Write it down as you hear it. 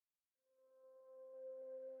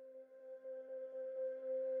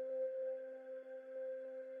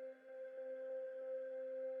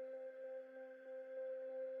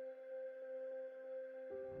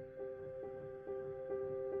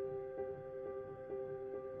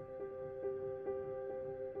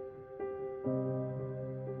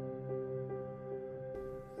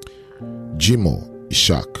Jimo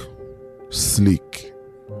Ishak, Slick,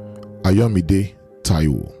 Ayomide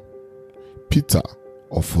Taiwo, Peter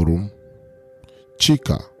Oforum,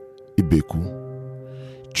 Chika Ibeku,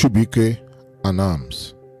 Chubike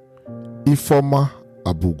Anams, Ifoma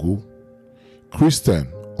Abugu,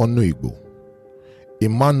 Christian Onuigbo,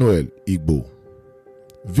 Emmanuel Igbo,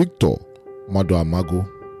 Victor Madoamago,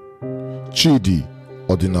 Chidi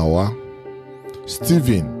Odinawa,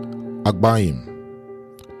 Stephen Agbaim,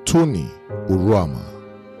 Tony Uruama,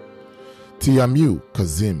 Tiamiu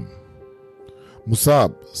Kazim,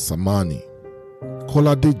 Musab Samani,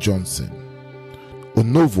 Kolade Johnson,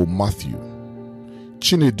 Onovo Matthew,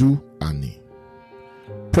 Chinedu Ani,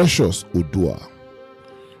 Precious Odua,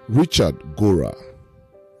 Richard Gora,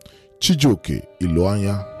 Chijoke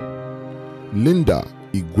Iloanya, Linda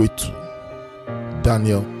Igwetu,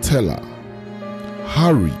 Daniel Teller,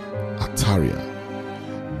 Harry Ataria,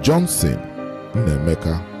 Johnson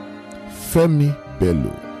Nemeka, Femi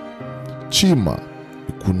Bello, Chima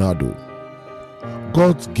Ikunado,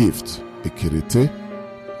 God's Gift Ekirete,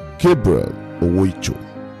 Gabriel Owoicho,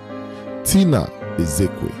 Tina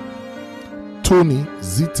Ezekwe, Tony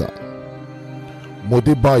Zita,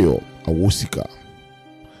 Modebayo Awosika,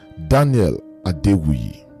 Daniel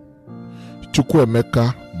Adewuyi,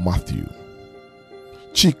 Chukwuemeka Matthew,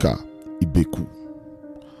 Chika Ibeku,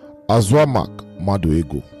 Azwamak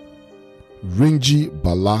Madoego, Rinji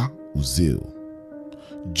Bala Uzil,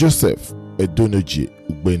 Joseph Edonoje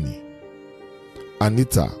Ugbeni,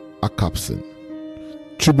 Anita Akapson,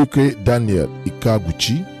 Chibuke Daniel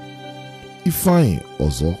Ikaguchi, Ifeanyi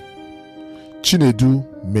Ozo, Chinedu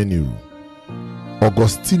Meniru,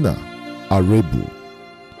 Augustina Arebu,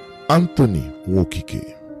 Anthony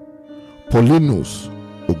Nwokike, Paulinus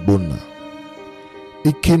Ogbonna,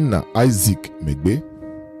 Ikenna Isaac Megbe,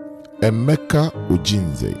 Emeka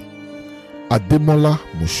Ojinze, Ademola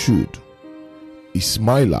Mushud,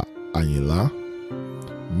 Ismaila Anyela,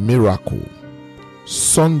 Miracle,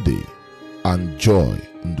 Sunday, and Joy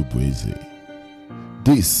Ndubueze.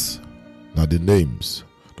 These are the names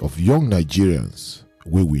of young Nigerians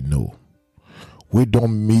we know. We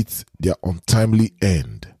don't meet their untimely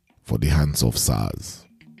end for the hands of SARS.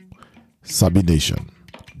 Sabi Nation,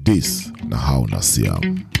 this na how na see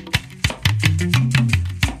am.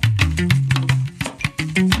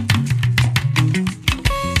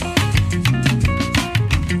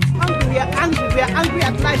 We are angry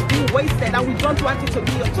at life being wasted, and we don't want it to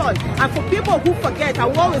be your turn. And for people who forget, I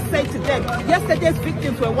will always say to them, yesterday's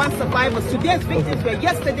victims were once survivors, today's victims were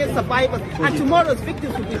yesterday's survivors, and tomorrow's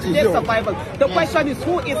victims will be today's survivors. The question is,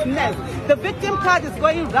 who is next? The victim card is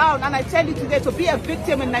going round, and I tell you today, to be a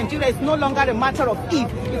victim in Nigeria is no longer a matter of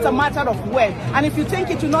if, it's a matter of when. And if you think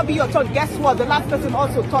it will not be your turn, guess what? The last person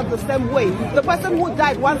also thought the same way. The person who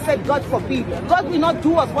died once said, God forbid. God will not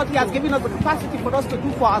do us what he has given us the capacity for us to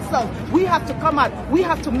do for ourselves. We have to come out. We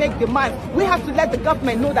have to make demands. We have to let the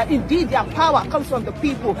government know that indeed their power comes from the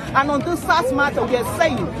people. And on this SARS matter, we are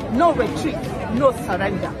saying no retreat, no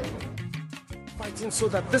surrender. Fighting so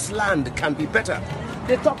that this land can be better.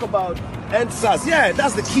 They talk about end SARS. Yeah,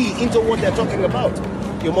 that's the key into what they're talking about.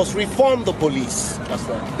 You must reform the police. That's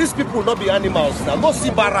right. These people will not be animals now. Not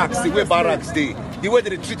see barracks the way barracks they, the way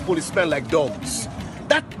they treat policemen like dogs.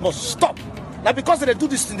 That must stop. Now, because they do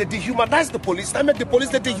this thing, they dehumanize the police. They make the police,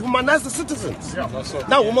 they dehumanize the citizens. Yeah, that's right.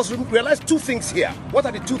 Now, we must realize two things here. What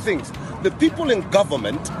are the two things? The people in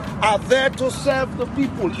government are there to serve the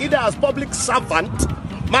people, either as public servant,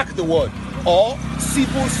 mark the word, or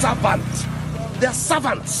civil servant. They're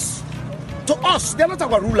servants. To us, they're not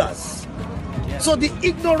our rulers. So the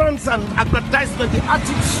ignorance and aggrandizement, the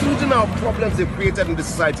attitudinal problems they've created in the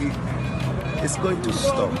society is going to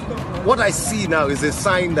stop. What I see now is a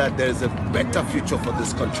sign that there is a better future for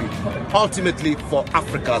this country, ultimately for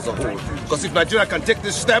Africa as a whole. Because if Nigeria can take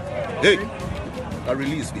this step, hey, a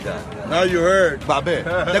release be done. Now you heard. Babe,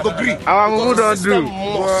 they go agree. The system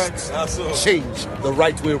must change the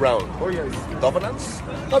right way round. Oh, yes. Governance?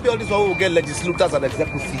 Not be all this one who will get legislators and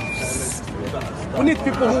executives. We need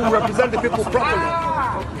people who represent the people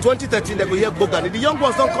properly. 2013, they go hear Bogan. The young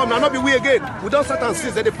ones don't come now, not be we again. We don't sit and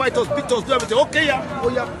sit, they fight us, beat us, do everything. Okay, yeah, oh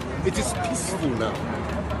yeah. It is peaceful now.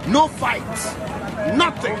 No fights.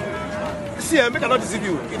 Nothing. See, I make not deceive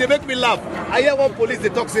you. It they make me laugh. I hear one police, they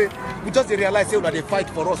talk, say, we just realize say, that they fight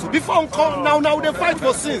for us. Before come now they fight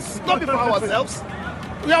for sins. Not before ourselves.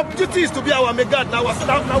 We have duties to be our megad.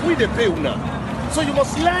 Now we they pay now. So you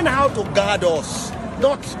must learn how to guard us,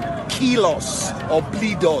 not kill us or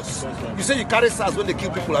bleed us. You say you carry SARS when they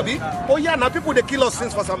kill people, Abi? Oh yeah, now people they kill us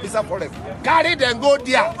since for some Sambisa forest. Carry them, go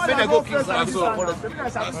there. Say they go kill Sambisa forest.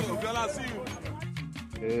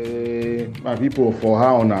 My people, for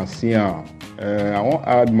how on see I won't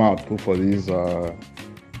add mouth for this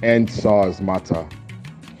end SARS matter.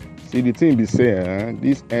 See, the thing be saying,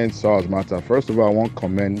 this end SARS matter, first of all, I want to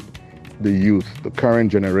commend the youth, the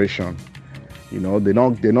current generation. You know, they're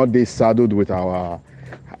not saddled with our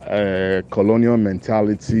colonial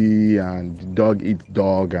mentality and dog eat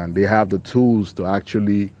dog, and they have the tools to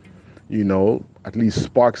actually, you know, at least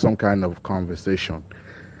spark some kind of conversation.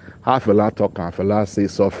 Half a lot talk, half a lot say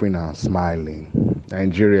suffering and smiling.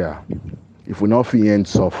 Nigeria, if we not feel end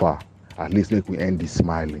suffer, at least make we end the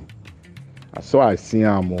smiling. So I see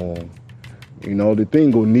you know, the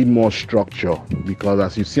thing will need more structure, because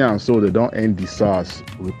as you see, so they don't end the SARS,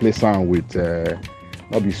 replace them with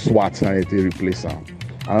not be SWAT and they replace them.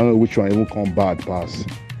 I don't know which one even come bad pass.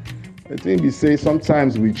 The thing we say,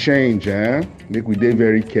 sometimes we change, make we dey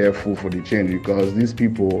very careful for the change, because these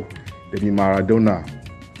people, they be Maradona.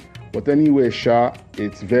 But anyway, Sha,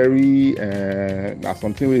 it's very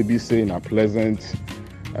something we be saying a pleasant,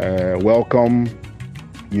 welcome,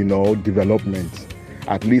 you know, development.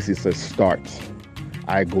 At least it's a start.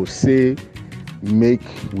 I go say, make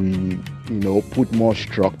we, you know, put more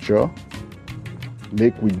structure.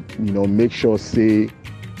 Make we, you know, make sure say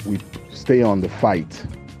we stay on the fight.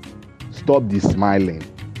 Stop the smiling.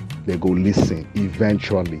 They go listen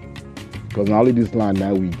eventually. Because not only this land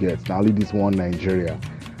now we get, not only this one Nigeria.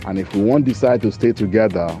 And if we won't decide to stay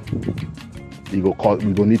together, we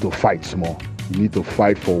go need to fight small. You need to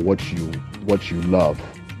fight for what you love.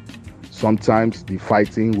 Sometimes the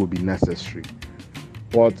fighting will be necessary.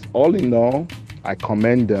 But all in all, I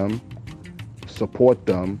commend them, support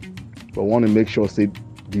them, but want to make sure say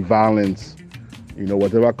the violence, you know,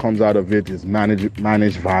 whatever comes out of it is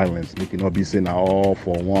manage violence. Make it not be saying all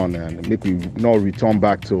for one, and make we not return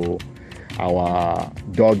back to our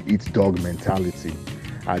dog eats dog mentality.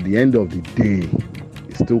 At the end of the day,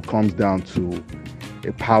 it still comes down to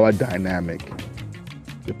a power dynamic.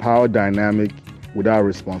 The power dynamic without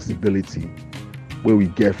responsibility where we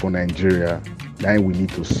get for Nigeria, then we need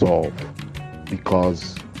to solve,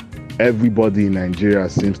 because everybody in Nigeria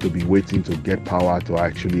seems to be waiting to get power to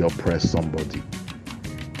actually oppress somebody.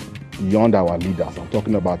 Beyond our leaders, I'm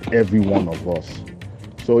talking about every one of us.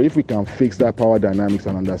 So if we can fix that power dynamics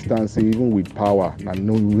and understand, say, even with power, and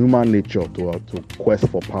no human nature to quest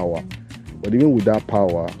for power, but even with that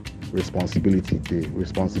power, responsibility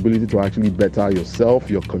to actually better yourself,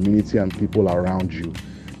 your community, and people around you.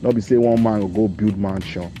 Not be say one man will go build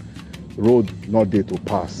mansion, road not there to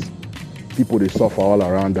pass. People they suffer all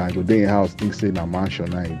around and go day in house think say na mansion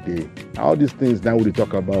na a day. All these things now we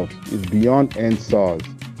talk about is beyond end SARS,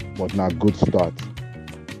 but not good start.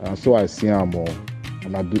 And so I see them all.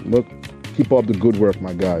 And I do keep up the good work,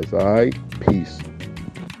 my guys. All right, peace.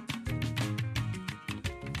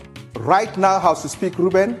 Right now, as we speak,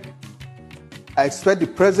 Ruben, I expect the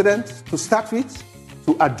president to start with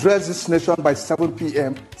to address this nation by 7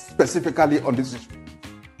 p.m. specifically on this issue.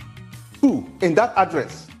 2, in that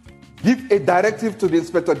address, give a directive to the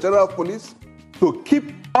Inspector General of Police to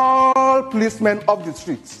keep all policemen off the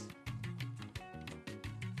streets.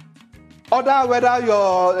 Order whether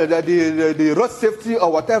the road safety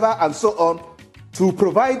or whatever and so on, to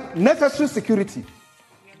provide necessary security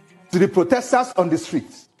to the protesters on the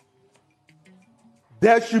streets.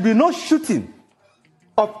 There should be no shooting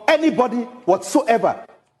of anybody whatsoever.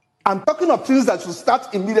 I'm talking of things that should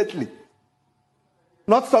start immediately.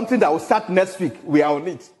 Not something that will start next week. We are on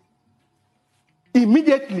it.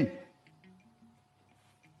 Immediately.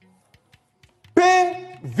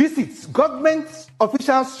 Pay visits. Government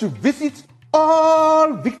officials should visit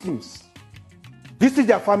all victims. Visit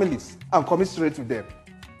their families and commiserate with them.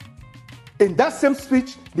 In that same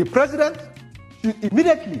speech, the president should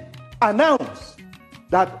immediately announce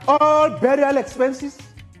that all burial expenses,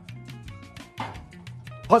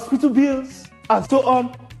 hospital bills, and so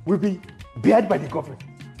on will be bared by the government.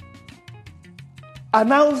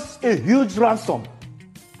 Announce a huge ransom,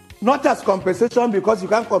 not as compensation because you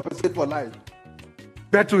can't compensate for life,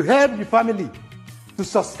 but to help the family, to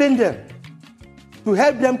sustain them, to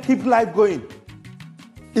help them keep life going.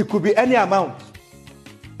 It could be any amount,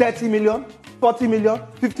 30 million, 40 million,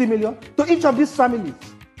 50 million, to each of these families.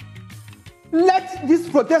 Let these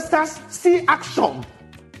protesters see action.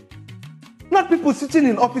 Not people sitting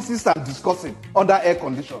in offices and discussing under air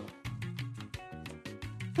condition.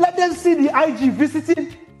 Let them see the IG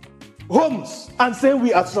visiting homes and saying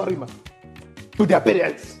we are sorry, man, to their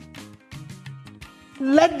parents.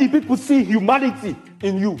 Let the people see humanity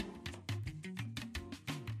in you.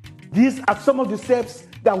 These are some of the steps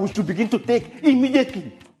that we should begin to take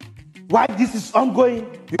immediately. While this is ongoing,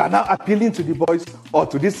 you are now appealing to the boys or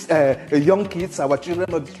to these young kids, our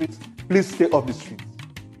children on the streets. Please stay off the streets.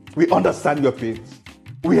 We understand your pains.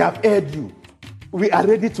 We have heard you. We are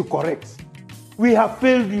ready to correct. We have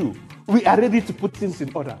failed you. We are ready to put things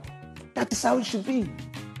in order. That is how it should be.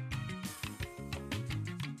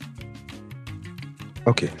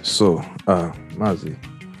 Okay, so, Mazi,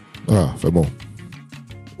 Femo.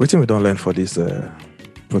 what thing we don't learn for these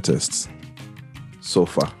protests so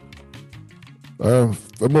far?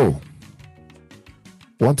 Femo.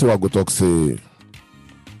 One thing I go talk say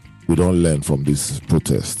we don't learn from this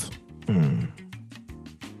protest.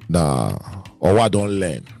 Nah, or what I don't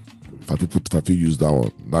learn. If I people use that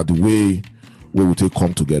one. Now the way we take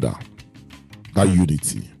come together. That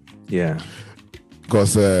unity. Yeah.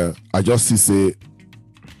 Because I just see say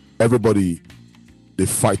everybody they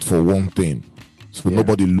fight for one thing. So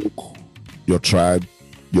nobody look your tribe,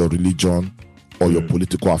 your religion, or your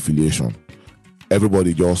political affiliation.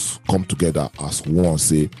 Everybody just come together as one,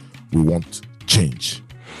 say we want change.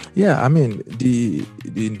 Yeah, I mean, the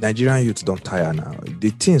Nigerian youth don't tire now. The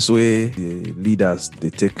things where the leaders, they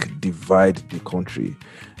take divide the country.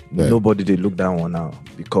 Yeah. Nobody, they look down on now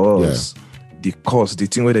because the cause, the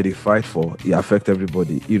thing where they fight for, it affect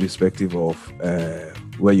everybody, irrespective of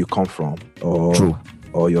where you come from or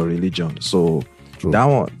your religion. So that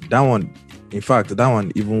one, in fact, that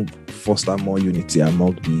one even foster more unity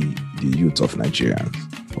among the youth of Nigerians.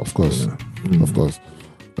 Of course, of course.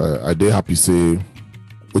 I dey happy say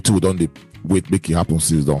what we don't wait make it happen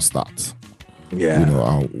since don't start. Yeah, you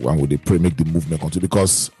know, and we dey pray make the movement continue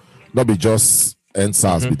because not be just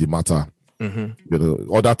NSAS be the matter. You know,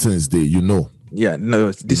 other things they Yeah,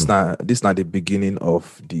 no, this not the beginning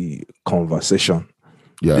of the conversation.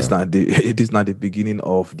 Yeah, it is not the beginning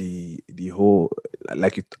of the whole,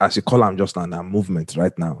 like it, as you call them just now, a movement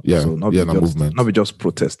right now. Yeah, so not movement. Not be just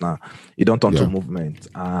protest now. It don't turn to movement,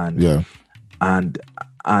 and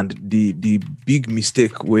and the big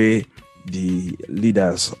mistake where the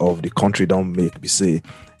leaders of the country don't make be say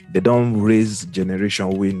they don't raise generation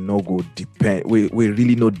we no go depend we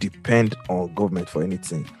really no depend on government for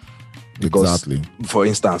anything. Because, exactly. For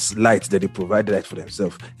instance, light that they provide light for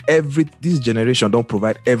themselves. This generation don't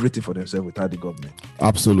provide everything for themselves without the government.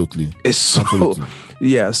 Absolutely. So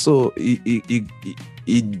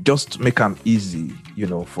it just make them easy,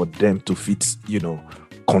 for them to fit,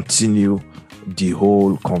 continue the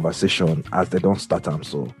whole conversation as they don't start them.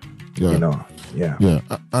 So and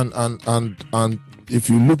if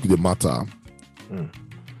you look the matter,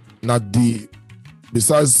 now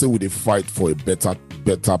besides say we they fight for a better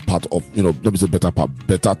part of let me say better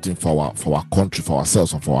thing for our country, for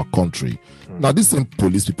ourselves and for our country. Now these same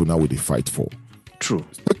police people now they fight for. True.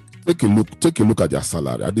 Take a look at their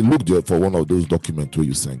salary. I did look there for one of those documents where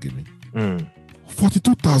you sent me.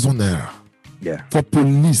 42,000 naira. Yeah. For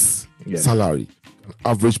police salary.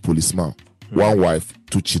 Average policeman, one wife,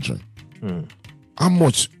 2 children. How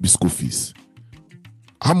much be school fees?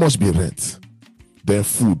 How much be rent? Then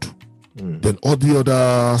food. Then all the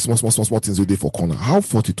other small things we did for corner. How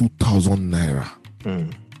 42,000 naira?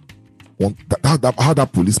 How that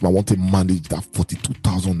policeman want to manage that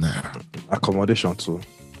 42,000 naira? Accommodation too.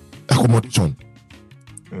 Accommodation.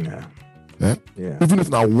 Yeah. Yeah. Even if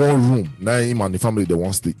now one room, now him and the family they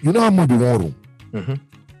want stay. You know how much be one room?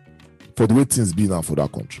 For the way things be now for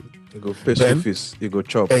that country. You go pay school fees. You go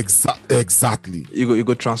chop. Exactly. You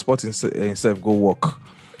go transport himself, go work.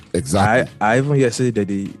 Exactly. I even hear say that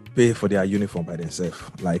they pay for their uniform by themselves.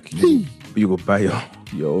 Like you go buy your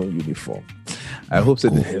own uniform. I hope say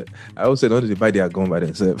not they buy their gun by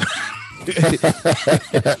themselves.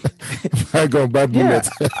 I go buy bullets.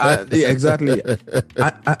 Exactly.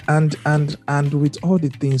 And with all the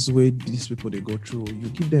things where these people they go through, you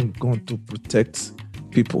give them gun to protect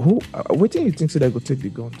people who. What do you think they go take the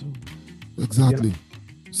gun to? Exactly. Yeah.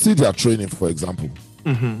 See their training, for example.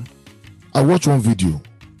 I watched one video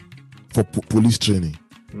for police training.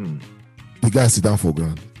 The guy sit down for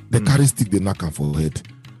ground. They carry stick, they knock him for head.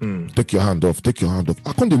 Take your hand off.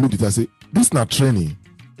 How come they look at it and say, this not training?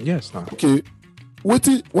 Yes, now. Okay. Why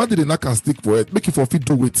did they knock and stick for it? Make it for fit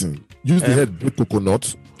do waiting. Use the head, break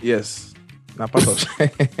coconut. Yes. Now part of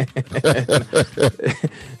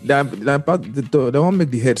they won't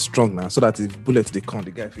make the head strong now, so that if bullets they come,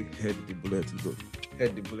 the guy if he head the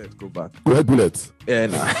bullet go back. Go ahead, bullet. Yeah,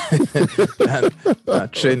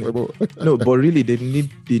 train. No, but really they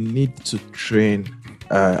need to train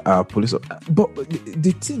our police. But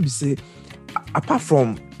the thing is say, apart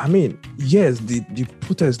from, yes, the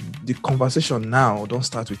protest, the conversation now don't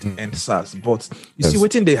start with NSAS, but you see,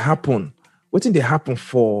 waiting they happen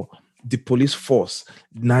for the police force.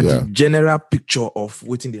 Now the general picture of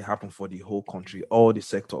waiting they happen for the whole country, all the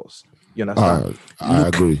sectors. You understand? I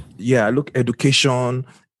agree. Yeah, look, education,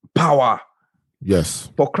 power. Yes.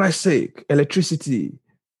 For Christ's sake, electricity,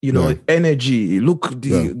 energy. Look,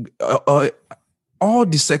 all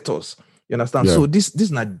the sectors. You understand? Yeah. So this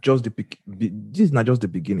is not just the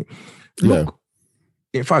beginning. Look,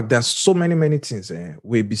 in fact, there's so many things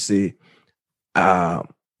where we say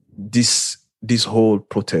this whole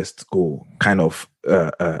protest go kind of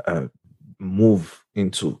move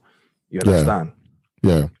into. You understand?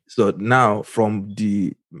 Yeah. So now, from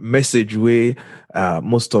the message where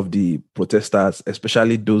most of the protesters,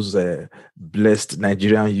 especially those blessed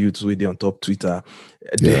Nigerian youths with on top Twitter,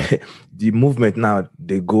 the movement now,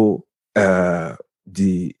 they go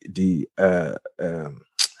the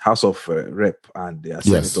House of Rep and their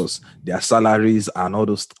senators, their salaries and all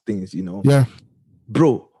those things, Yeah.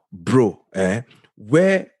 Bro,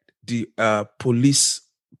 where the police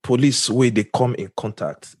where they come in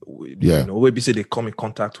contact with, where we say they come in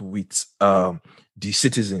contact with the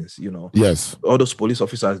citizens, Yes. all those police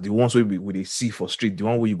officers, the ones where they see for street, the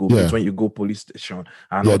one where you go meet when you go police station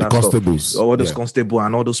and all the that constables, stuff, all those constables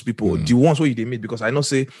and all those people, the ones where they meet, because I know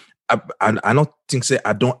I don't think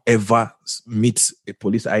I don't ever meet a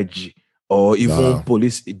police IG or even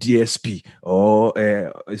police DSP or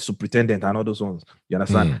a superintendent and all those ones. You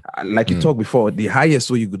understand? Like you talked before, the highest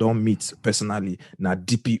way you don't meet personally now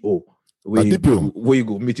DPO. Where you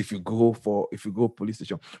go meet if you go police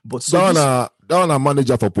station. But so that one a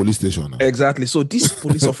manager for police station. Exactly. So these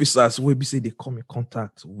police officers will be say they come in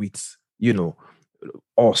contact with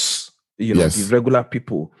us, the regular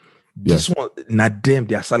people. This one, not them,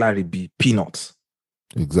 their salary be peanuts.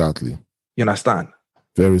 Exactly. You understand?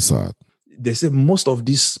 Very sad. They say most of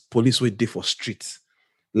these police were there for streets.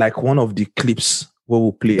 Like one of the clips where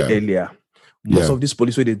we play earlier. Most of these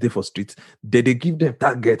police were there for streets. They give them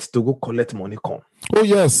targets to go collect money come. Oh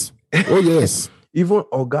yes. Even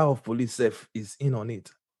Oga of police is in on it.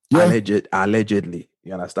 Allegedly.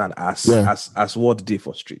 You understand? As what they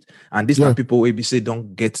for street. And these are people where we say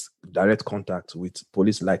don't get direct contact with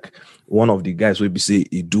police, like one of the guys where we say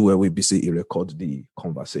he do where we say he record the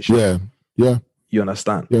conversation. Yeah. You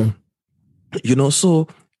understand? Yeah. So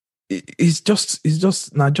it's just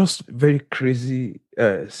very crazy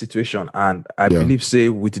situation. And I believe say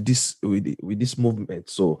with this movement,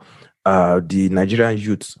 so the Nigerian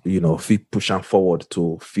youth, feel pushing forward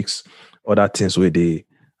to fix other things where they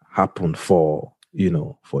happen for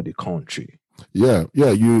the country. You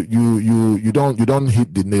don't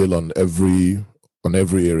hit the nail on every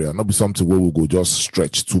area. Not be something where we go just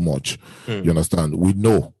stretch too much. You understand? We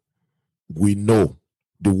know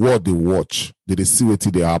the world they watch, they see what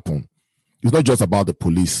they happen. It's not just about the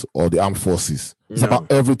police or the armed forces. It's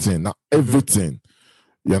about everything. Now everything.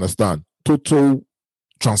 You understand? Total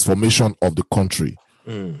transformation of the country.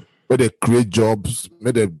 Where they create jobs,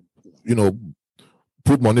 where they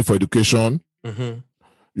put money for education.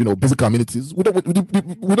 Basic amenities. We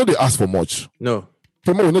know they ask for much. No.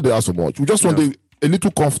 From we know they ask for much. We just want a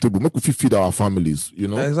little comfortable, make we feed our families,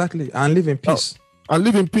 Exactly. And live in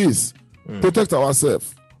peace. Protect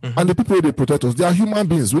ourselves. And the people they protect us, they are human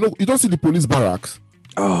beings. You don't see the police barracks.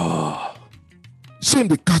 Oh. Shame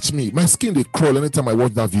they catch me. My skin they crawl anytime I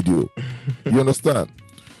watch that video. You understand?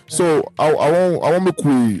 So I want make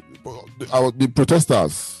the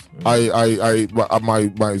protesters. I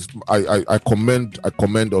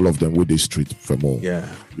commend all of them with the street for more.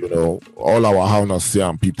 All our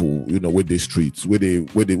Haunasian people, with the streets, where they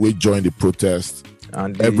join the protest,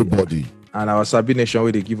 and everybody. And our Sabi Nation,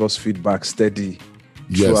 where they give us feedback steady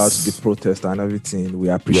throughout the protest and everything. We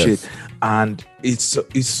appreciate. And the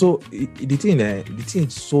thing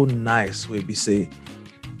is so nice where we say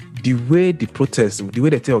the way they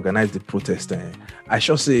organize the protest, I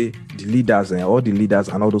should say the leaders and all the leaders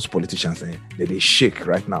and all those politicians they shake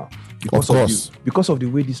right now because of the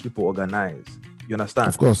way these people organize. You understand?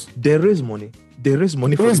 Of course. They raise money. They raise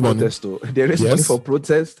money for protest. They raise money for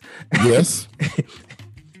protest. Yes.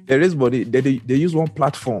 They raise money. They use one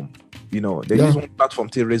platform. Use one platform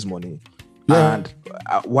to raise money. Yeah. And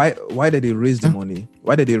why did they raise the money?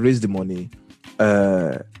 Why did they raise the money?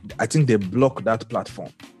 I think they block that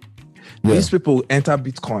platform. These people enter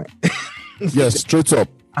Bitcoin. Yes, straight up.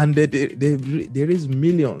 And they raise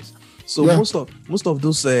millions. So most of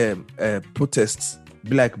those protests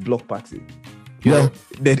be like block party.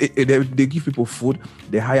 They give people food.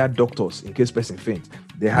 They hire doctors in case person faint.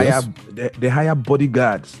 They hire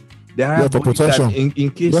bodyguards. They hire for protection in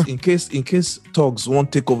case thugs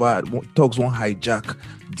won't take over. Thugs won't hijack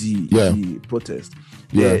the protest.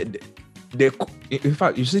 They in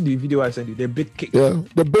fact, you see the video I sent you. They bake cake. Yeah,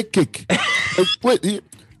 the bake cake. Wait,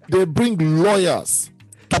 they bring lawyers.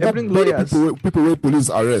 People where police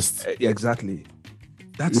arrest. Exactly.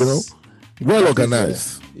 That's well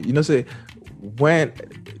organized. Say when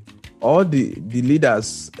all the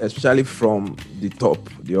leaders, especially from the top,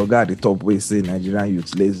 the Oga at the top, we say Nigerian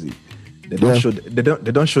youth lazy. They don't show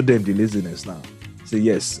them the laziness now. Say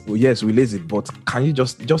yes, we lazy, but can you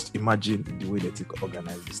just imagine the way they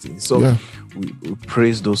organize this thing? So we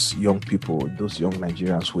praise those young people, those young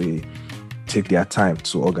Nigerians who take their time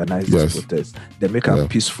to organize this protest. They make them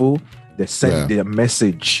peaceful. They send their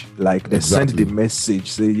message, send the message,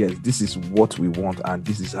 say yes, this is what we want and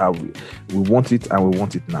this is how we want it and we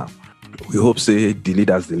want it now. We hope say the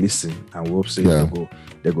leaders they listen, and we hope say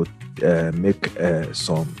they go make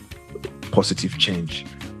some positive change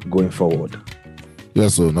going forward. Yeah,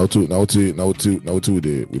 so now to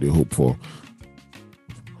with the hope for.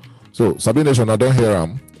 So Sabi Nation, I don't hear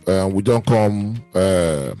them. We don't come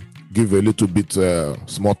give a little bit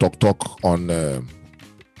small talk on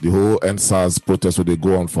the whole NSAS protest where they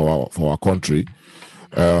go on for our country.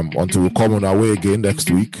 Until we come on our way again next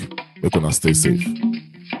week, we're gonna stay safe.